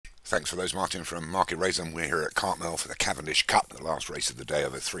Thanks for those, Martin, from Market Raisin. We're here at Cartmel for the Cavendish Cup, the last race of the day,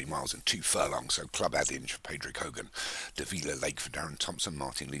 over 3 miles and 2 furlongs. So Club Adinge for Padraig Hogan, Davila Lake for Darren Thompson,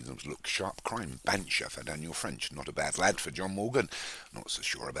 Martin Leatham's Look Sharp, Crime Bancher for Daniel French, Not a Bad Lad for John Morgan, not so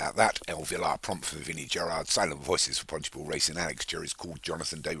sure about that, El Villar Prompt for Vinnie Gerard, Silent Voices for Pontypool Racing, Alex Jerry's Called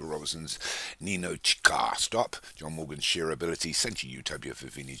Jonathan, David Robertson's Nino Chica Stop, John Morgan's Sheer Ability, Century Utopia for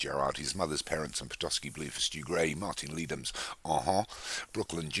Vinnie Gerard, his mother's parents and Petoskey Blue for Stu Gray, Martin Leadham's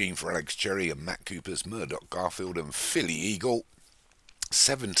Brooklyn Jean for Alex Cherry and Matt Cooper's Murdoch Garfield and Philly Eagle.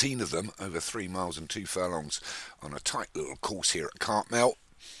 17 of them over 3 miles and 2 furlongs on a tight little course here at Cartmel.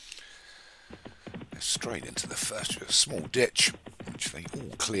 They're straight into the first with a small ditch, which they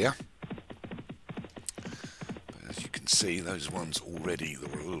all clear. But as you can see, those ones already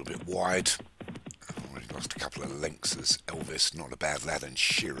that were a little bit wide have already lost a couple of lengths as Elvis, Not a Bad Lad and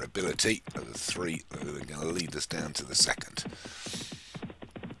Sheer Ability are the three that are going to lead us down to the second.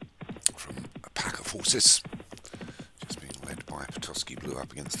 From a pack of horses, just being led by Petoskey Blue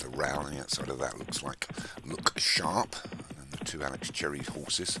up against the Row, and the outside of that looks like Look Sharp, and then the two Alex Cherry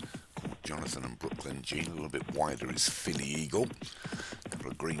horses called Jonathan and Brooklyn Jean. A little bit wider is Philly Eagle, a couple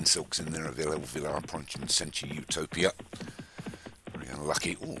of green silks in there of El Villar Prompt and Century Utopia. Very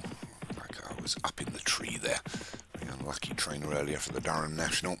unlucky. Oh, like I was up in the tree there. Very unlucky trainer earlier for the Durham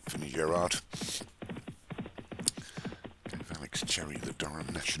National, Vinnie Gerard. Alex Cherry the Durham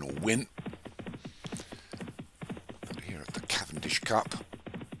National win. But here at the Cavendish Cup,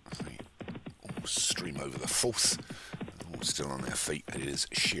 they all stream over the fourth. All still on their feet. It is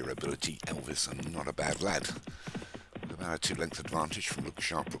Sheer Ability, Elvis and Not a Bad Lad. With about a 2-length advantage from Look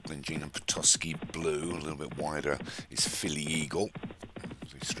Sharp, Brooklyn Jean and Petoskey Blue. A little bit wider is Philly Eagle.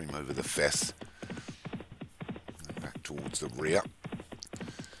 As they stream over the fifth. And back towards the rear.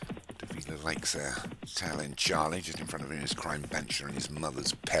 Lakes there, tail end Charlie, just in front of him is Crime Bancher and his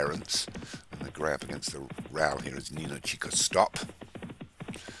mother's parents, and the grab against the Row here is Nino Chica Stop.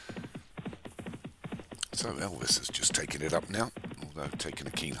 So Elvis has just taken it up now, although taking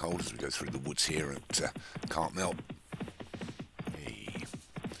a keen hold as we go through the woods here at Cartmel. Hey.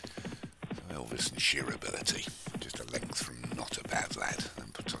 So Elvis and Sheer Ability, just a length from Not a Bad Lad,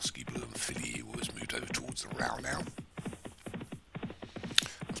 and Petoskey Blue and Philly was moved over towards the Row now.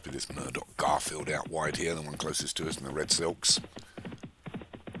 This Murdoch Garfield out wide here, the one closest to us in the red silks.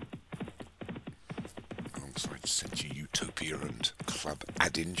 Alongside Century Utopia and Club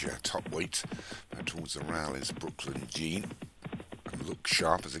Adinge, our top weight. Back towards the Row is Brooklyn Jean. And Look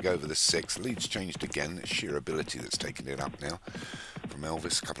Sharp as they go over the sixth. Lead's changed again. It's Sheer Ability that's taken it up now. From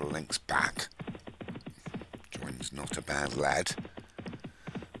Elvis, a couple of lengths back. Joins Not a Bad Lad.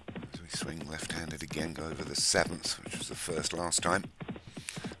 As we swing left-handed again, go over the seventh, which was the first last time.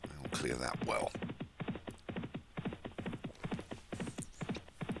 Clear that well.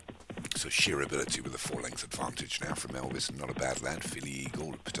 So Sheer Ability with a 4-length advantage now from Elvis and Not a Bad Lad, Philly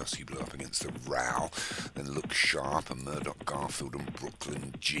Eagle, Petoskey Blue up against the Row, then Look Sharp and Murdoch Garfield and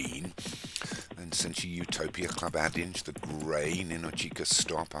Brooklyn Jean, then Century Utopia, Club Adinge, the Grey, Nino Chica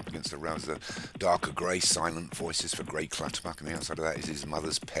Stop up against the Row, the darker grey, Silent Voices for Grey Clutterbuck, and the outside of that is his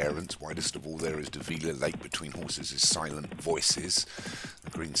mother's parents. Widest of all there is Davila Lake, between horses is Silent Voices, the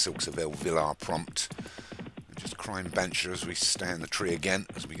green silks of El Villar Prompt. Just Crime Bancher as we stay in the tree again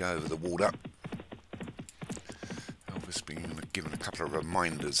as we go over the water. Elvis being given a couple of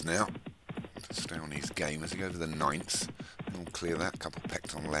reminders now to stay on his game as he goes over the ninth. He'll clear that. Couple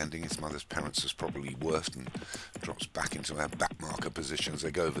pecked on landing. His mother's parents is probably worst and drops back into our back marker position as they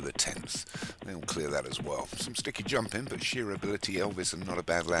go over the 10th. They'll clear that as well. Some sticky jumping, but Sheer Ability, Elvis and Not a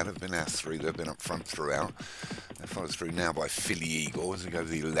Bad Lad have been our three. They've been up front throughout. They're followed through now by Philly Eagle as they go over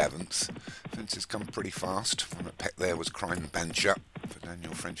the 11th. Fences come pretty fast. One at peck there was Crime Bancher for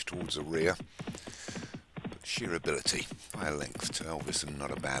Daniel French towards the rear. Sheer Ability by a length to Elvis and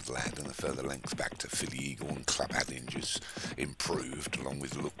Not a Bad Lad, and the further length back to Philly Eagle and Club Adinge is improved, along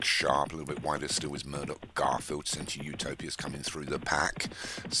with Look Sharp. A little bit wider still is Murdoch Garfield. Century Utopia's coming through the pack.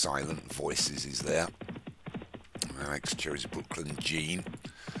 Silent Voices is there. Alex Cherry's Brooklyn Jean.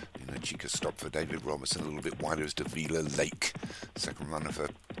 Nino Chica Stop for David Robertson. A little bit wider is Davila Lake. Second runner for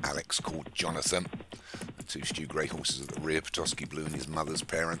Alex called Jonathan. The two Stu Gray horses at the rear, Petoskey Blue and his mother's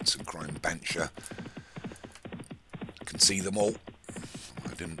parents, and Crime Bancher. Can see them all.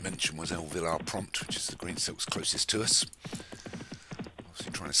 What I didn't mention was El Villar Prompt, which is the green silks closest to us.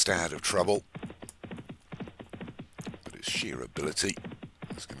 Obviously trying to stay out of trouble. But it's Sheer Ability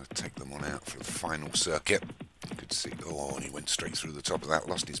that's going to take them on out for the final circuit. Could see, oh, and he went straight through the top of that,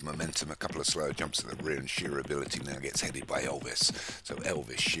 lost his momentum, a couple of slow jumps at the rear, and Sheer Ability now gets headed by Elvis. So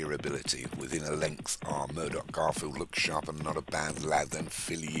Elvis, Sheer Ability, within a length are Murdoch Garfield, looks sharp and not a bad lad, then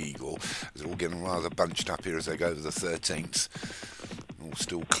Philly Eagle. They're all getting rather bunched up here as they go over the 13th. All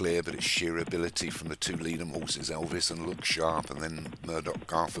still clear, but it's Sheer Ability from the two lead-em horses, Elvis and Look Sharp, and then Murdoch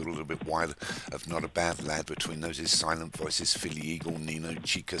Garfield a little bit wide of Not a Bad Lad. Between those is Silent Voices, Philly Eagle, Nino,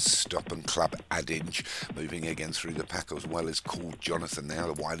 Chica, Stop and Club Adage. Moving again through the pack as well as Called Jonathan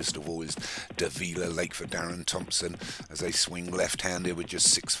now. The widest of all is Davila Lake for Darren Thompson as they swing left-handed with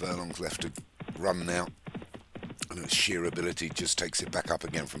just 6 furlongs left to run now. And Sheer Ability just takes it back up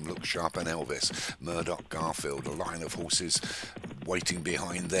again from Look Sharp and Elvis. Murdoch Garfield, a line of horses waiting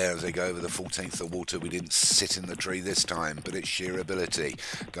behind there as they go over the 14th of water. We didn't sit in the tree this time, but it's Sheer Ability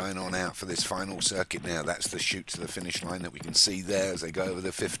going on out for this final circuit now. That's the shoot to the finish line that we can see there as they go over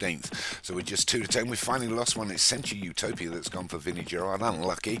the 15th. So we're just 2 to 10. We finally lost one. It's Century Utopia that's gone for Vinnie Gerard.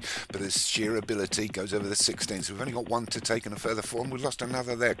 Unlucky, but as Sheer Ability goes over the 16th. So we've only got 1 to take and a further 4, and we've lost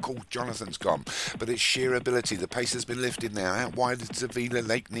another there. Called Jonathan's gone, but it's Sheer Ability. The pace has been lifted now. Out wide is Davila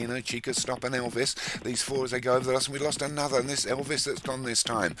Lake, Nino, Chica, Stop and Elvis. These 4 as they go over the last, and we lost another, and this Elvis that's gone this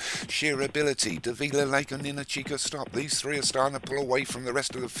time. Sheer Ability, Davila Lake and Nino, Chica, Stop. These 3 are starting to pull away from the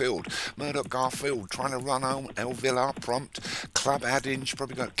rest of the field. Murdoch Garfield trying to run home. Elvilla Prompt. Club Adage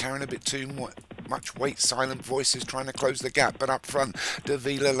probably got carrying a bit too much weight. Silent Voices trying to close the gap, but up front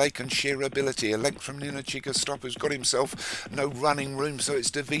Davila Lake and Sheer Ability, a length from Nino Chica Stop, who's got himself no running room, so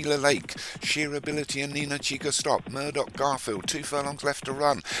it's Davila Lake, Sheer Ability and Nino Chica Stop. Murdoch Garfield, 2 furlongs left to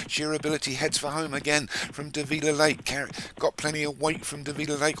run. Sheer Ability heads for home again from Davila Lake. Got plenty of weight from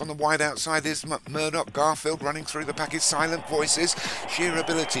Davila Lake. On the wide outside is Murdoch Garfield. Running through the pack is Silent Voices, Sheer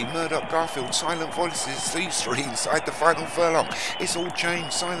Ability, Murdoch Garfield, Silent Voices. These 3 inside the final furlong. It's all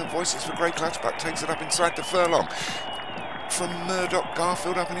changed. Silent Voices for Grey Clutchback takes it up inside the furlong. From Murdoch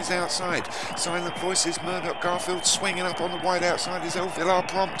Garfield up on his outside. Silent Voices, Murdoch Garfield swinging up on the wide outside is Elvilla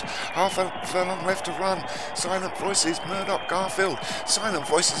Prompt. Half a furlong left to run. Silent Voices, Murdoch Garfield. Silent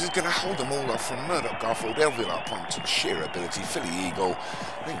Voices is going to hold them all off from Murdoch Garfield, Elvilla Prompt and Sheer Ability. Philly Eagle.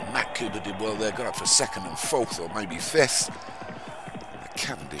 I think Matt Cooper did well there. Got up for 2nd and 4th or maybe 5th. The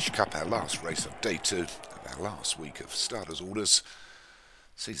Cavendish Cup, our last race of day 2 of our last week of starters orders.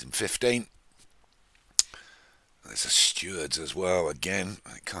 Season 15. There's a stewards as well again.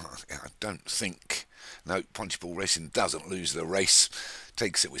 I don't think. No, Pontypool Racing doesn't lose the race.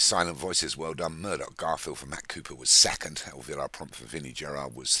 Takes it with Silent Voices. Well done. Murdoch Garfield for Matt Cooper was 2nd. Elvilla Prompt for Vinnie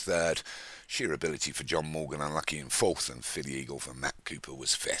Gerard was 3rd. Sheer Ability for John Morgan, unlucky in 4th. And Philly Eagle for Matt Cooper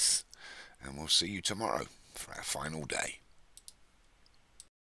was 5th. And we'll see you tomorrow for our final day.